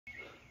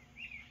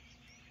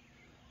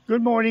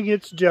Good morning,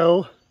 it's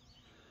Joe.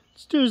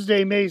 It's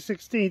Tuesday, May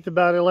 16th,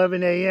 about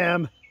 11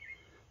 a.m.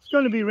 It's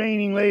going to be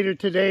raining later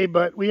today,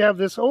 but we have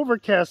this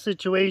overcast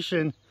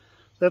situation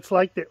that's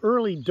like the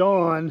early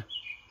dawn.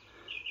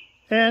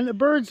 And the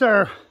birds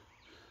are,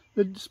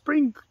 the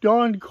spring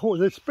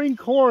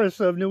chorus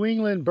of New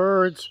England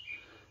birds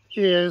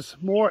is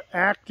more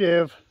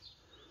active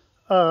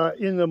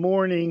in the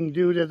morning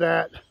due to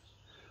that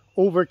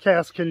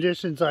overcast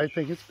conditions, I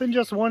think. It's been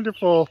just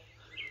wonderful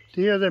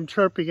to hear them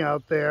chirping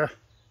out there.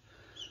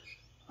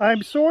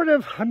 I'm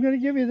going to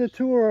give you the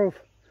tour of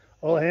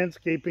a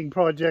landscaping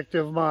project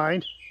of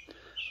mine.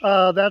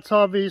 That's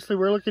obviously,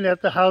 we're looking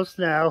at the house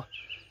now.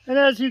 And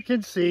as you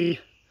can see,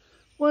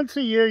 once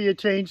a year you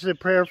change the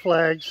prayer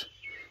flags.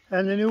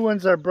 And the new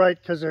ones are bright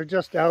because they're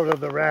just out of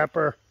the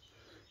wrapper.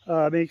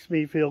 Makes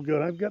me feel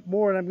good. I've got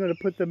more and I'm going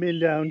to put them in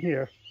down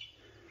here.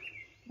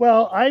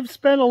 Well, I've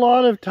spent a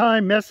lot of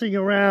time messing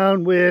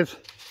around with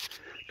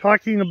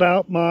talking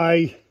about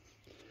my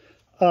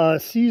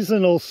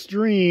seasonal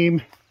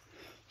stream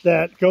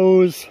that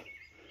goes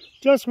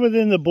just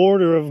within the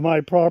border of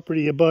my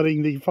property,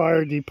 abutting the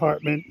fire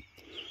department,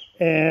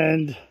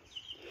 and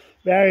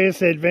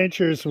various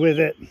adventures with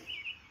it.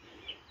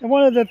 And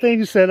one of the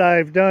things that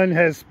I've done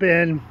has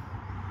been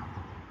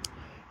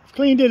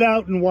cleaned it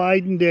out and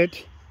widened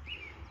it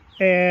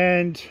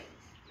and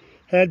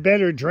had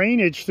better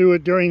drainage through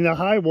it during the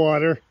high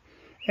water,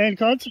 and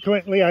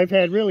consequently I've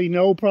had really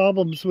no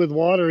problems with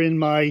water in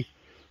my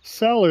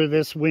cellar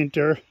this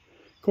winter.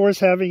 Of course,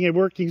 having a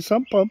working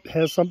sump pump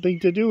has something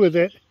to do with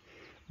it,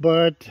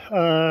 but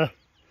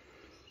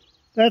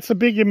that's a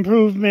big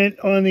improvement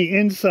on the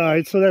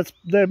inside. So that's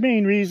the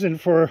main reason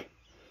for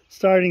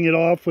starting it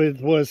off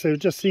with, was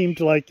it just seemed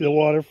like the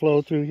water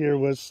flow through here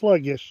was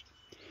sluggish.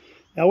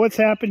 Now what's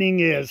happening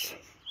is,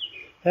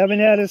 haven't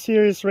had a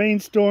serious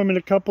rainstorm in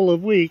a couple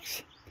of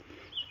weeks,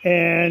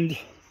 and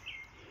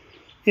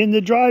in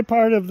the dry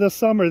part of the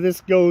summer this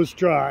goes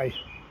dry.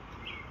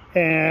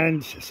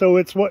 And so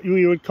it's what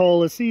we would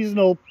call a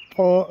seasonal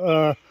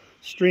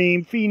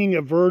stream feeding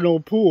a vernal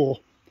pool.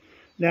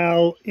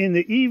 Now, in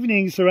the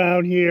evenings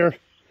around here,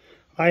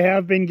 I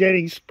have been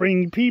getting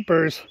spring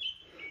peepers,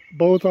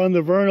 both on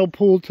the vernal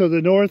pool to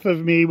the north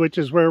of me, which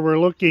is where we're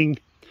looking,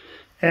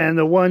 and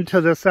the one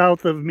to the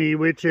south of me,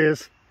 which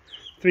is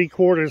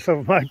 3/4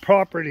 of my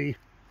property.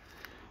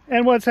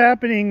 And what's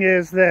happening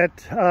is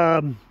that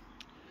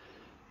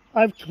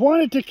I've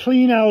wanted to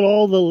clean out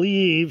all the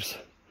leaves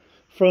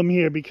from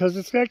here, because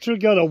it's actually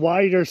got a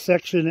wider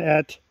section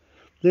at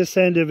this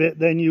end of it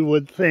than you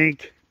would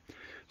think.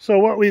 So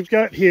what we've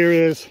got here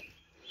is,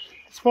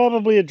 it's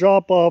probably a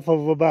drop off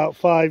of about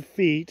 5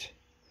 feet,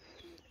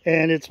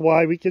 and it's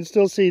wide. We can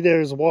still see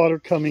there's water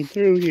coming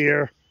through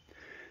here,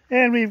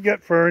 and we've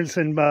got ferns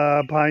and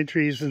pine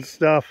trees and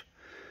stuff.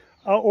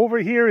 Over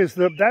here is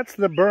that's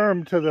the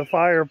berm to the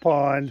fire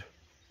pond.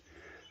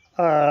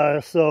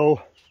 But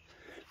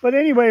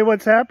anyway,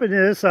 what's happened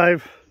is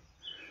I've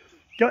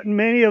gotten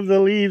many of the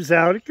leaves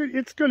out.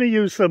 It's going to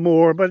use some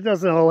more, but it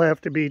doesn't all have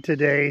to be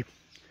today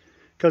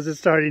because it's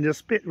starting to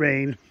spit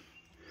rain.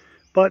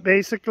 But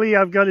basically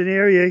I've got an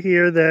area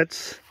here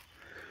that's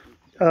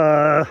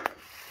got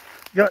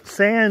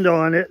sand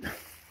on it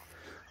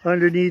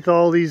underneath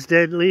all these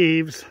dead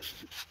leaves,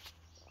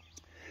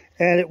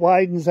 and it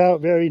widens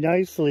out very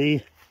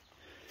nicely.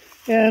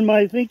 And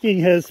my thinking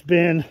has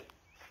been,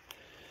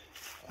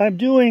 I'm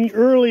doing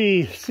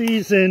early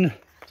season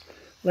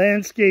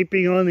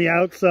landscaping on the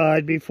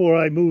outside before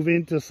I move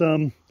into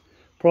some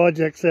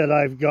projects that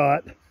I've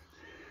got.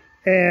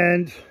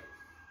 And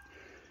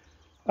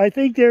I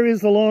think there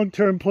is a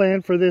long-term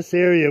plan for this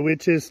area,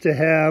 which is to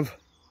have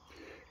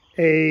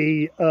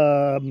a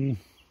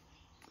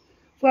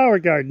flower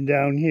garden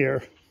down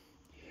here,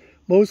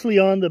 mostly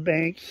on the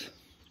banks.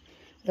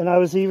 And I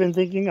was even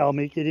thinking I'll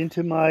make it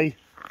into my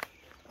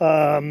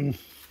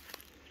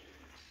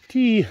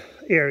tea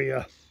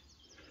area.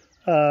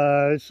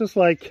 It's just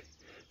like,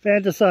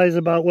 fantasize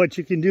about what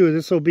you can do.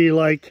 This will be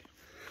like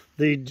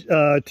the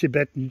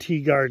Tibetan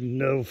tea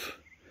garden of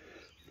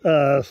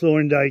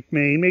Thorndike,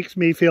 Maine. Makes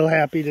me feel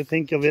happy to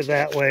think of it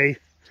that way.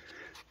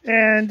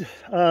 And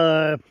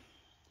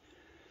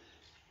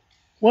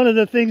one of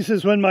the things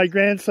is, when my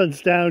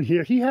grandson's down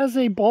here, he has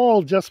a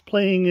ball just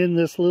playing in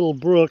this little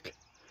brook,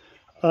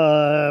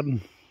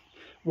 running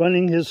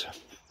his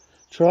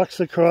trucks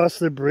across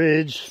the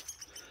bridge,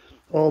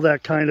 all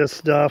that kind of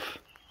stuff.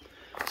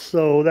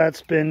 So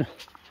that's been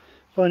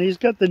fun. He's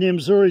got the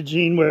Nimzura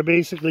gene, where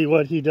basically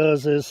what he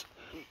does is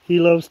he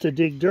loves to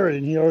dig dirt,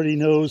 and he already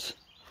knows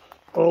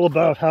all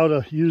about how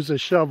to use a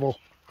shovel.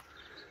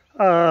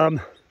 We're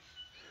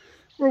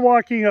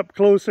walking up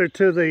closer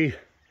to the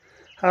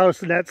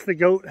house, and that's the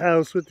goat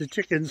house with the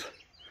chickens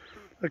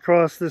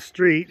across the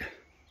street.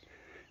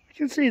 You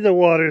can see the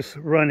water's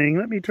running.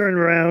 Let me turn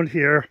around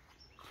here,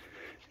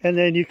 and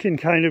then you can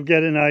kind of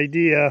get an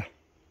idea.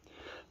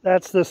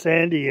 That's the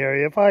sandy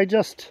area. If I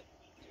just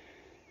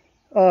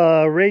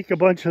rake a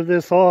bunch of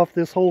this off,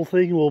 this whole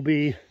thing will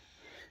be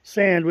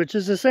sand, which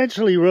is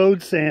essentially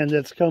road sand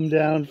that's come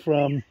down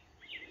from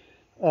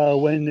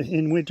when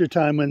in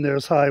wintertime when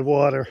there's high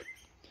water.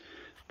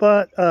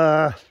 But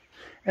and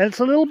it's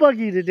a little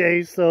buggy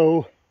today,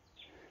 so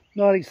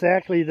not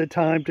exactly the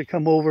time to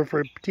come over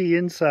for tea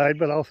inside,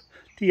 but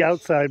tea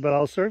outside, but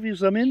I'll serve you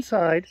some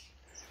inside.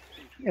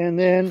 And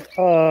then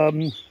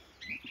you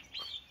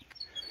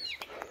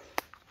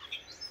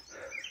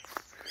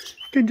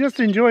can just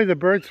enjoy the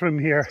birds from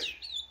here.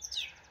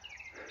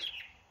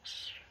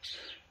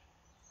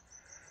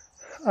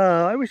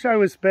 I wish I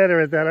was better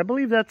at that. I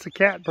believe that's a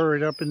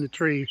catbird up in the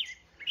tree.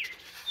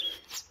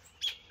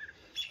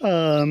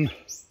 You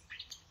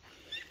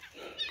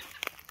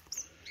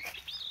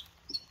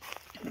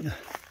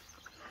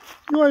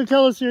want to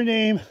tell us your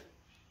name?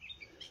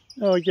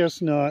 No, I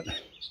guess not.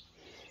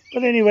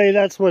 But anyway,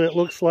 that's what it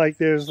looks like.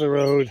 There's the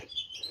road.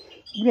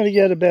 I'm going to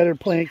get a better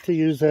plank to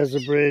use as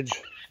a bridge.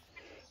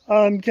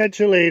 Catch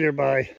you later. Bye.